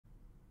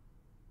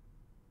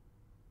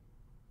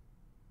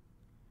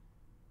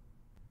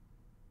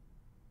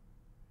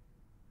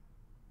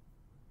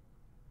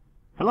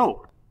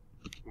Hello,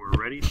 we're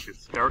ready to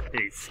start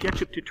a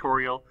Sketchup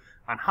tutorial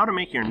on how to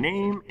make your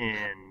name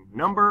and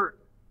number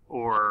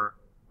or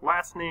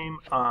last name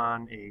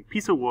on a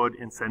piece of wood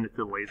and send it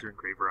to the laser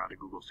engraver out of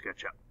Google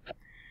Sketchup.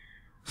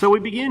 So we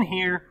begin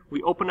here,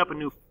 we open up a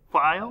new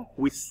file.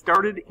 We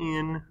started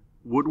in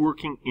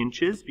woodworking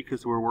inches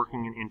because we're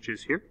working in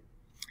inches here.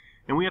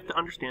 And we have to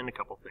understand a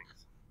couple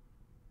things.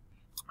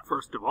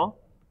 First of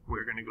all,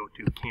 we're going to go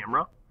to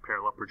Camera,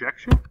 Parallel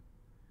Projection,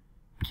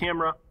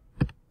 Camera,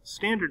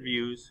 Standard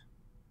Views,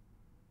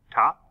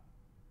 Top,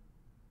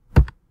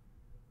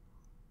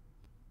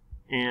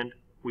 and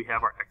we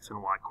have our X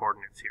and Y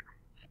coordinates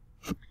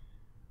here.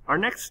 Our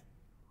next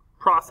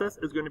process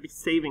is going to be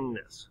saving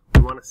this.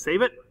 We want to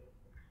save it.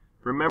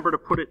 Remember to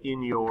put it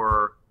in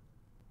your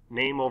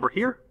name over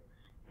here.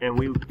 And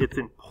it's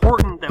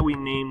important that we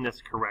name this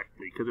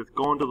correctly because it's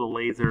going to the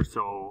laser,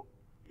 so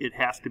it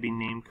has to be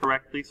named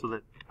correctly so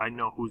that I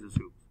know whose is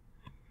whose.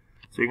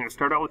 So you're going to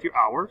start out with your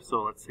hour.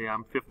 So let's say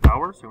I'm 5th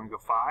hour, so I'm going to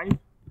go 5.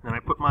 Then I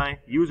put my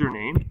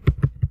username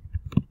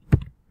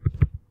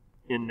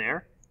in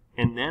there.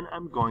 And then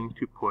I'm going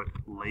to put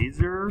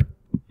laser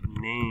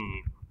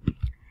name.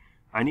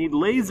 I need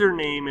laser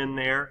name in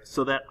there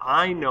so that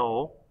I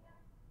know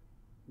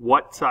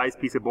what size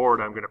piece of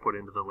board I'm going to put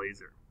into the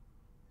laser.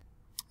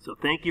 So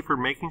thank you for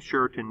making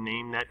sure to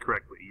name that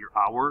correctly. Your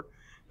hour,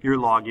 your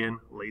login,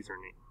 laser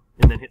name.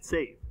 And then hit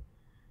save.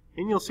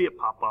 And you'll see it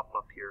pop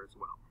up here as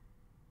well.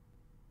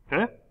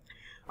 Okay?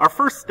 Our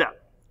first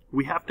step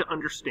we have to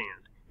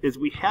understand is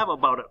we have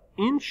about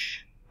 1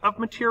 inch of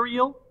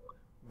material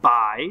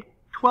by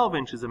 12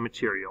 inches of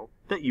material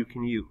that you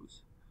can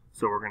use.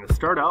 So we're going to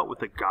start out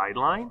with a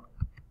guideline,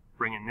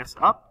 bringing this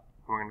up.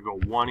 We're going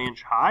to go 1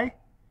 inch high.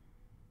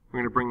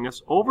 We're going to bring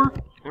this over,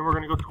 and we're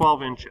going to go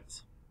 12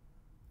 inches.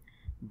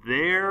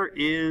 There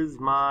is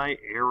my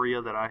area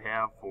that I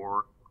have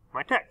for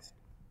my text.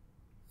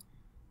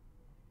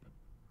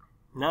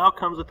 Now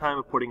comes the time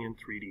of putting in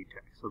 3D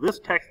text. So this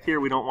text here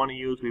we don't want to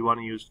use, we want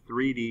to use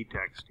 3D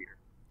text here.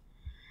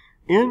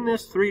 In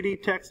this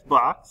 3D text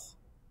box,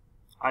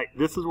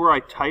 this is where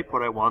I type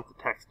what I want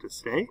the text to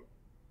say.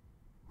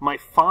 My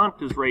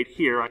font is right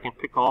here. I can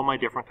pick all my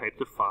different types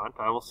of font.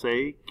 I will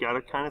say,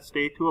 gotta kind of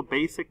stay to a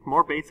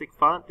more basic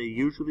font. They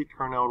usually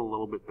turn out a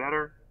little bit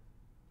better.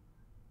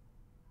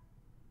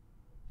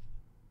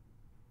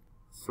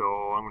 So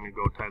I'm going to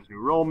go Times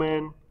New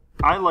Roman.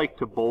 I like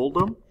to bold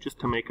them just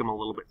to make them a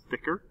little bit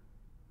thicker.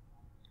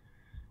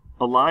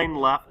 Align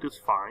left is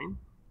fine.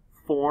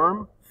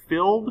 Form,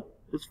 filled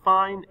is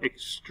fine.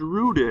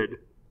 Extruded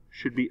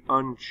should be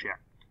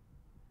unchecked.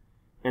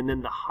 And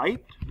then the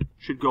height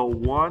should go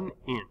 1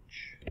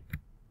 inch.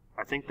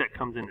 I think that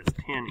comes in as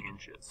 10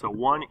 inches. So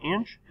 1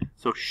 inch.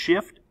 So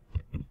shift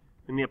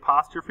in the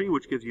apostrophe,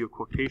 which gives you a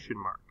quotation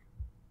mark.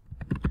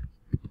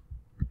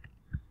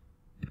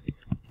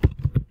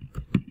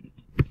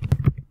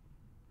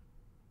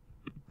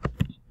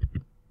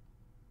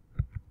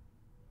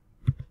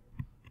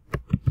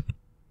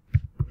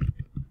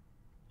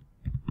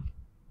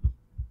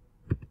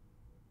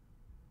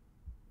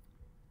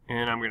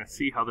 And I'm going to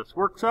see how this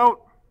works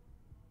out.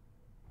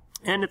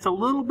 And it's a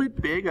little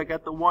bit big. I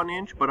got the 1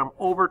 inch, but I'm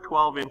over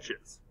 12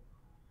 inches.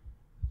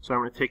 So I'm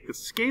going to take the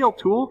scale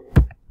tool,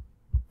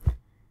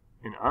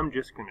 and I'm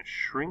just going to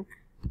shrink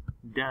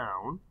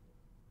down.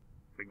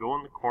 If I go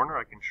in the corner,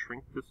 I can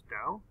shrink this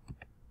down.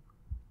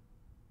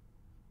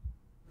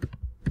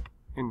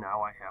 And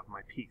now I have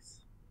my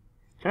piece.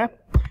 Okay?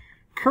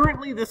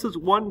 Currently, this is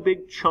one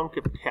big chunk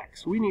of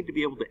text. We need to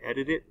be able to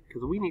edit it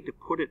because we need to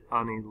put it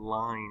on a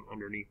line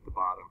underneath the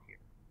bottom here.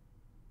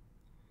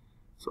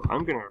 So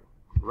I'm going to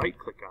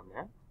right-click on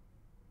that,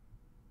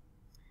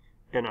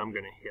 and I'm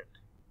going to hit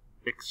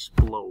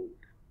Explode.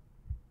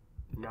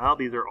 Now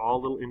these are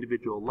all little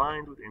individual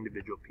lines with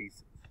individual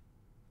pieces.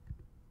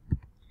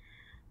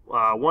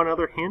 One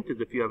other hint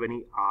is if you have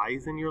any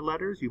I's in your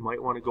letters, you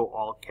might want to go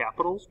all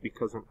capitals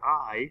because an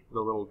I, the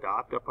little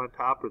dot up on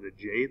top, or the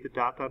J, the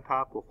dot on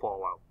top, will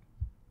fall out.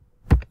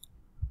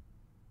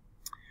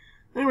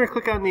 Then we're going to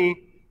click on the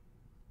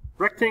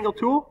rectangle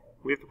tool.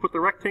 We have to put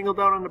the rectangle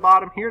down on the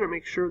bottom here to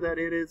make sure that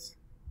it is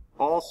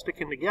all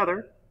sticking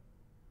together.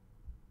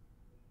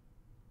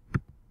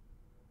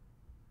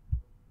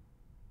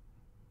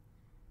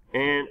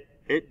 And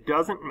it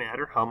doesn't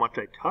matter how much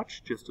I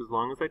touch, just as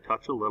long as I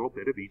touch a little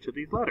bit of each of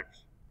these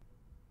letters.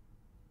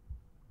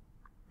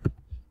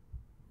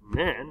 And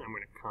then I'm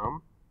going to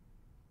come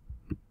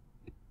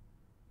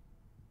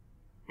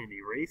and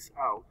erase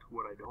out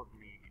what I don't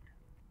need.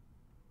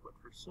 But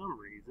for some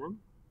reason,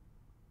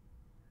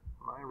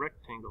 my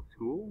rectangle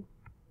tool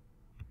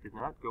did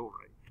not go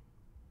right.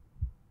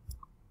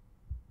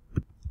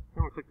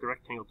 I'm going to click the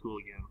rectangle tool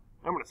again.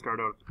 I'm going to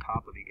start out at the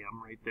top of the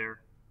M right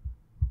there.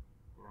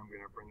 And I'm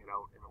going to bring it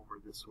out and over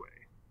this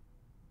way.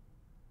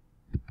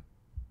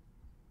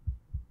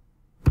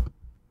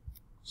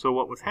 So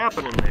what was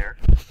happening there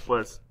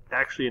was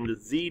actually in the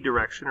Z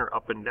direction, or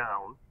up and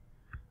down,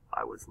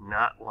 I was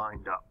not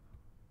lined up.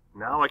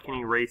 Now I can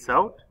erase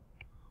out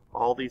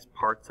all these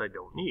parts I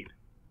don't need.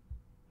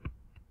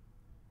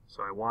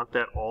 So I want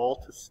that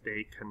all to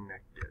stay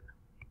connected.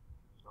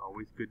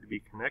 Always good to be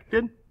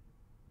connected.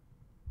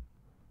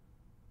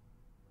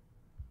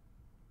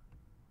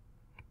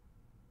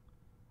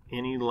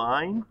 Any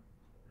line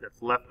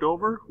that's left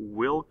over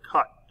will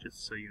cut,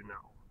 just so you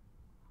know.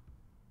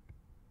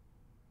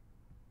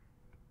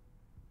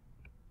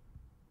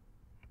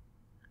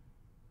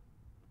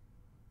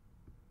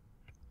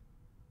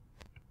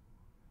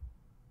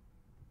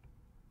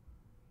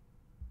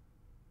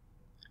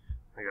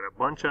 I got a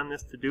bunch on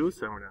this to do,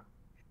 so I'm going to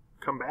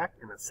come back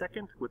in a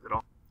second with it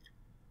all.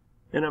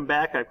 And I'm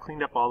back. I've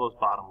cleaned up all those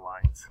bottom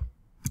lines.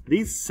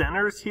 These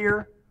centers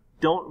here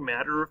don't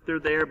matter if they're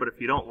there, but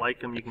if you don't like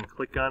them, you can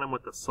click on them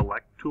with the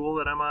select tool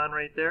that I'm on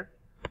right there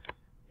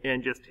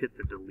and just hit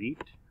the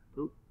delete.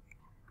 Oop,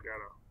 got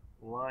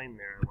a line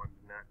there I wanted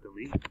to not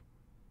delete.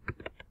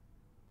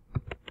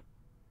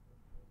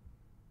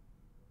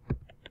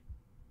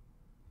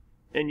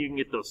 And you can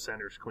get those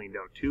centers cleaned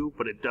out too,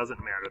 but it doesn't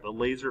matter. The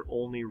laser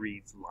only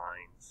reads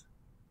lines,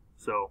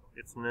 so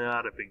it's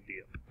not a big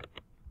deal.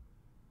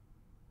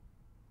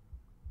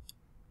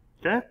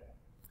 Okay?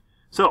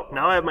 So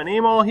now I have my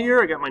name all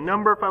here. I got my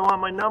number if I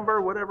want my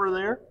number, whatever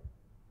there.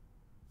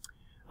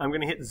 I'm going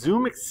to hit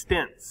Zoom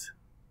Extents.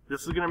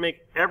 This is going to make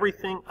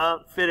everything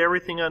fit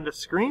everything on the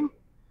screen.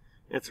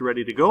 It's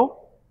ready to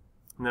go.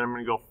 And then I'm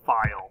going to go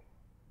File,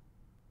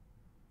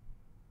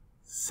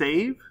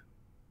 Save,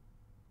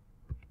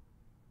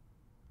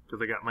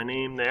 because I got my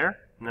name there.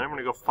 And then I'm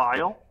going to go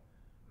File,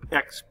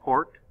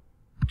 Export,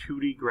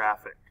 2D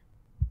Graphic.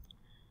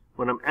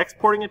 When I'm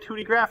exporting a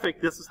 2D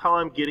graphic, this is how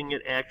I'm getting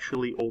it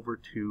actually over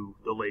to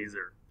the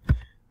laser.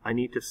 I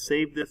need to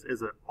save this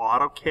as an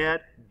AutoCAD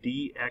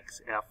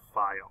DXF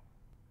file.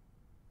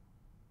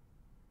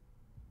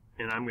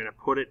 And I'm going to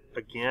put it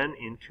again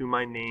into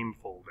my name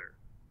folder.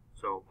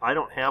 So I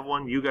don't have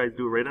one. You guys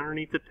do. Right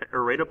underneath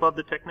or right above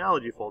the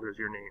technology folder is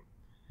your name.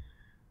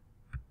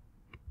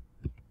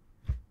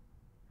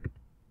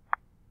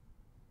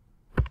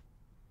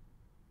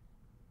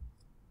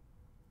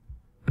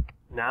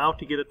 Now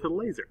to get it to the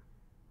laser,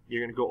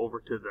 you're going to go over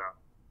to the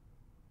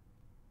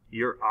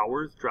Your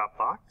Hours drop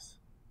box.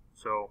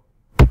 So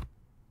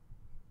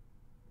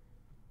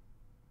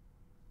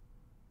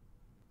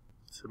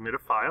submit a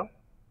file.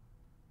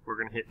 We're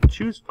going to hit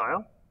Choose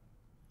File.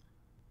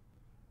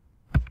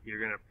 You're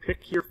going to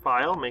pick your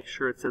file. Make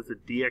sure it says a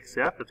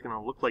DXF. It's going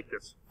to look like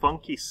this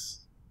funky,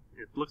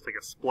 it looks like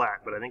a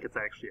splat, but I think it's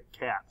actually a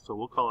cat. So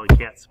we'll call it a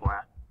cat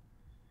splat.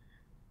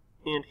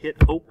 And hit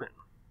Open.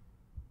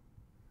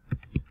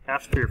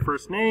 Ask for your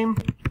first name,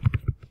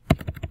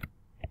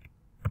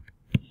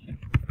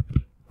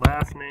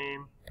 last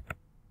name,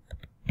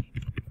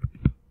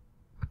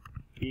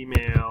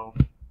 email,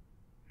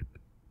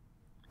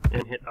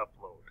 and hit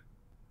Upload.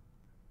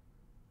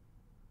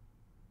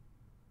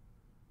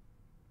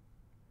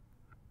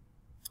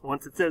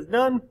 Once it says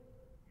done,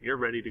 you're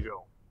ready to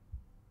go.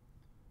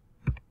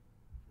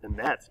 And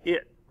that's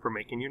it for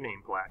making your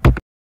name plaque.